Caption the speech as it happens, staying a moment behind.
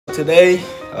Today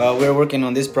we're working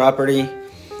on this property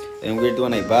and we're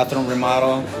doing a bathroom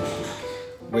remodel.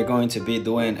 We're going to be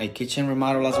doing a kitchen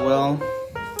remodel as well.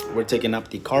 We're taking up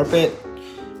the carpet.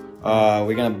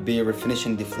 We're gonna be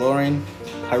refinishing the flooring,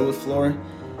 hardwood floor.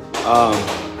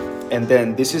 And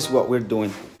then this is what we're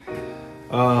doing.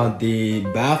 The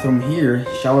bathroom here,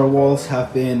 shower walls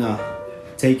have been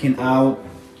taken out,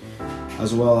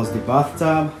 as well as the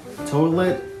bathtub,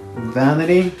 toilet,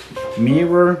 vanity,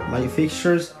 mirror, light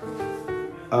fixtures.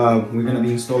 We're gonna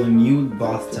be installing new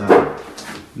bathtub,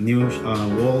 new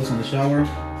walls on the shower,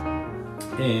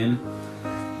 and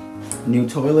new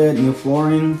toilet, new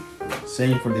flooring.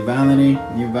 Same for the vanity,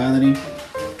 new vanity.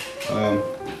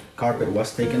 Carpet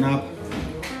was taken up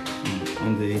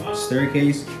on the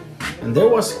staircase, and there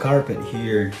was carpet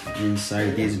here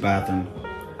inside this bathroom.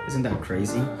 Isn't that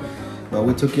crazy? But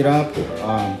we took it up,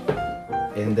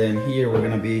 and then here we're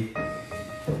gonna be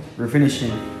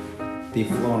refinishing the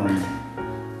flooring,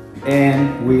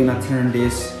 and we're gonna turn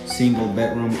this single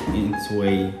bedroom into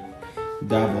a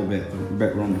double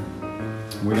bedroom.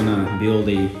 We're gonna build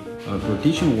a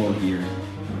partition wall here,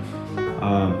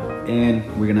 and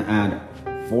we're gonna add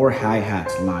 4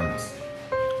 hi-hat lights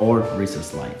or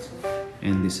recessed lights,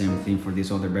 and the same thing for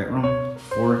this other bedroom.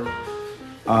 4,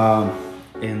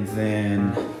 and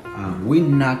then we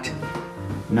knocked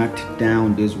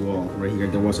down this wall right here.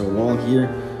 There was a wall here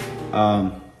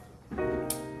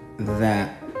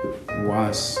that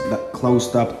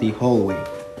closed up the hallway.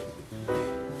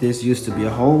 This used to be a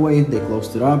hallway. They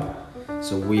closed it up,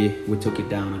 so we took it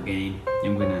down again,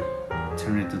 and we're gonna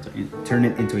turn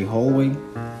it into a hallway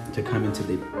to come into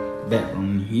the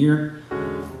bedroom here.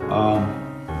 We're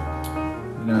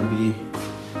gonna be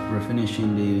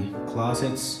refinishing the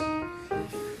closets,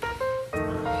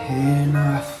 and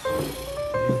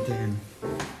then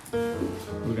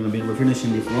we're gonna be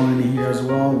refinishing the flooring in here as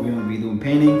well. We're gonna be doing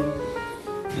painting,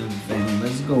 and then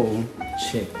let's go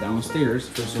check downstairs.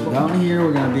 So down here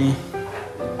we're gonna be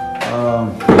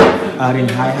adding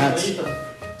hi-hats,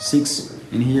 6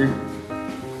 in here.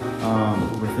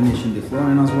 We're finishing the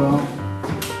flooring as well.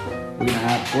 We're gonna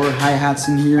add 4 hi-hats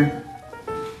in here.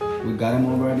 We got them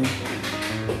already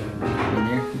in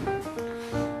here,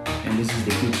 and this is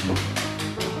the kitchen.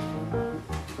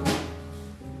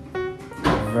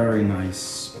 Very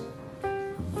nice,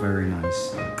 very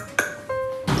nice.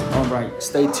 All right,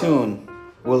 stay tuned.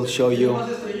 We'll show you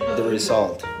the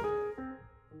result.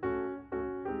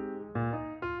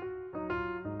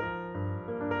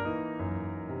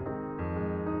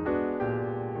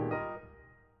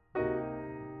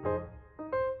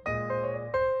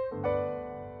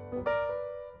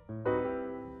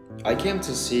 I came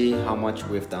to see how much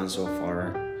we've done so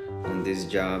far on this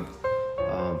job.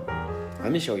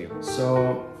 Let me show you.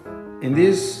 So in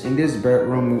this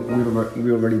bedroom,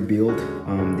 we already built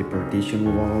the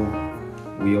partition wall.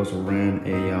 We also ran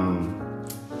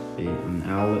an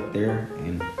outlet there,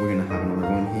 and we're gonna have another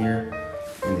one here,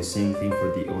 and the same thing for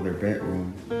the other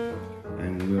bedroom.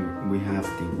 And we have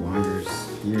the wires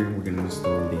here. We're gonna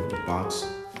install the box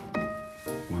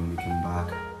when we come back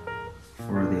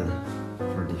for the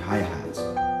hi-hats.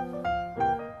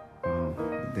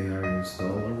 They are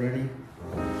installed already.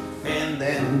 And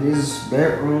then this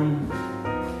bedroom,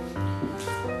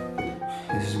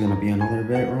 this is gonna be another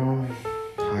bedroom.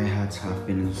 Hi-hats have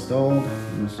been installed.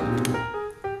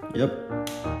 Yep,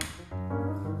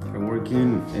 they're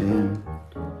working and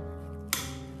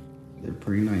they're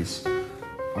pretty nice.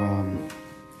 And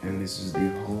this is the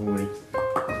hallway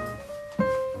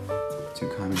to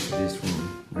come into this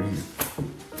room right here.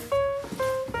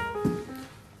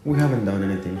 We haven't done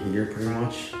anything here, pretty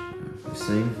much the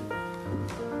same.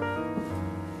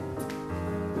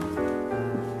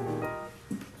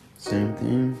 Same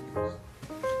thing,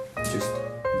 just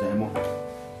demo.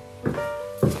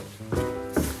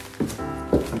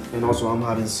 And also I'm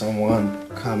having someone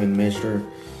come and measure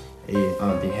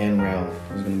the handrail.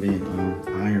 It's gonna be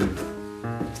iron.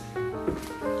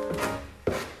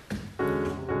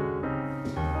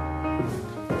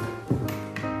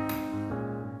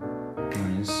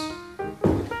 Nice.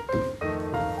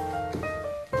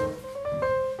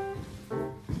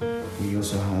 We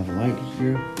also have light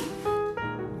here.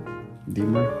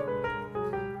 Dimmer.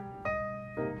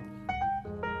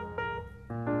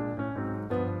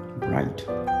 Bright.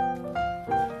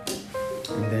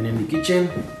 And then in the kitchen,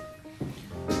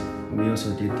 we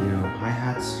also did the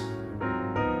hi-hats.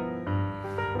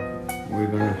 We're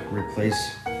gonna replace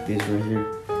this right here,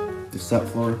 the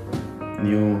subfloor.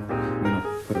 We're gonna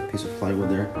put a piece of plywood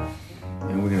there,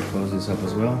 and we're gonna close this up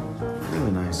as well.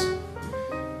 Really nice.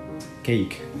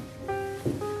 Cake.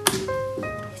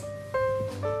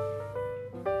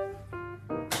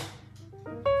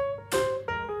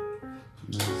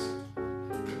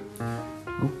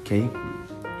 Okay,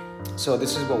 so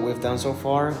this is what we've done so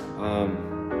far.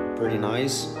 Pretty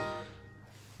nice.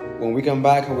 When we come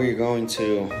back, we're going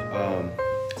to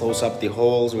close up the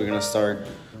holes. We're gonna start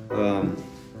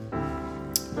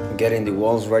getting the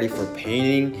walls ready for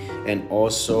painting, and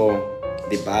also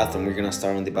the bathroom. We're gonna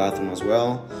start on the bathroom as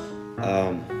well.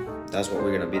 That's what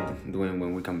we're gonna be doing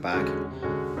when we come back.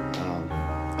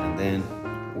 And then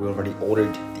we already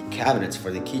ordered the cabinets for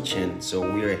the kitchen, so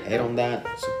we're ahead on that.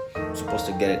 So we're supposed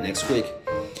to get it next week.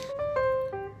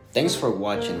 Thanks for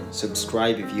watching.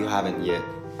 Subscribe if you haven't yet.